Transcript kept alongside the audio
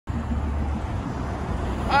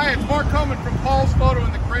Hi, it's Mark Coleman from Paul's Photo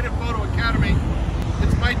and the Creative Photo Academy.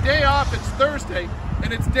 It's my day off, it's Thursday,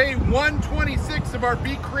 and it's day 126 of our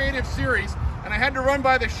Be Creative series. And I had to run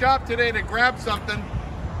by the shop today to grab something,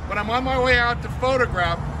 but I'm on my way out to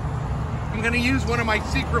photograph. I'm gonna use one of my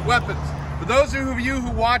secret weapons. For those of you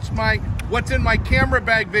who watched my What's in My Camera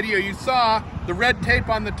Bag video, you saw the red tape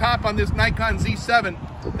on the top on this Nikon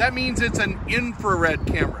Z7. That means it's an infrared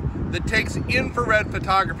camera that takes infrared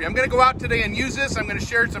photography. I'm gonna go out today and use this. I'm gonna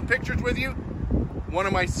share some pictures with you. One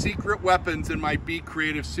of my secret weapons in my Be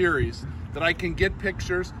Creative series, that I can get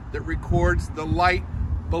pictures that records the light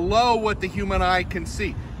below what the human eye can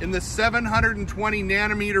see in the 720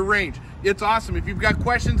 nanometer range. It's awesome. If you've got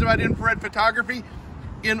questions about infrared photography,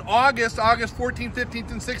 in August 14th,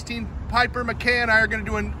 15th, and 16th, Piper McKay and I are going to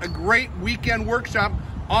do a great weekend workshop,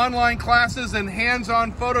 online classes and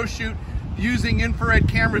hands-on photo shoot using infrared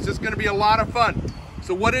cameras. It's going to be a lot of fun.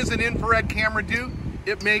 So what does an infrared camera do?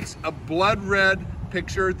 It makes a blood red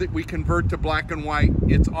picture that we convert to black and white.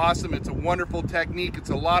 It's awesome. It's a wonderful technique.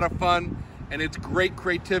 It's a lot of fun, and it's great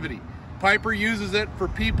creativity. Piper uses it for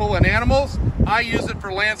people and animals. I use it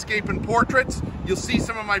for landscape and portraits. You'll see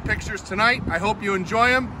some of my pictures tonight. I hope you enjoy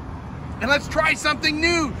them. And let's try something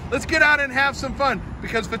new. Let's get out and have some fun,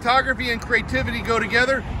 because photography and creativity go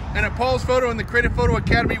together. And at Paul's Photo and the Creative Photo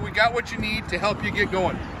Academy, we got what you need to help you get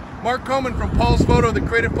going. Mark Coleman from Paul's Photo, the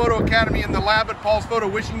Creative Photo Academy, and the lab at Paul's Photo,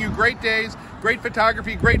 wishing you great days, great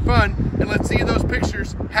photography, great fun. And let's see those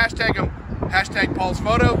pictures. Hashtag them. Hashtag Paul's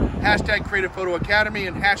Photo, hashtag Creative Photo Academy,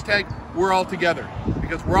 and hashtag we're all together.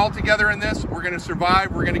 Because we're all together in this. We're going to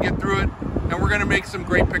survive, we're going to get through it, and we're going to make some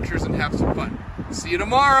great pictures and have some fun. See you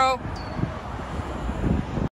tomorrow.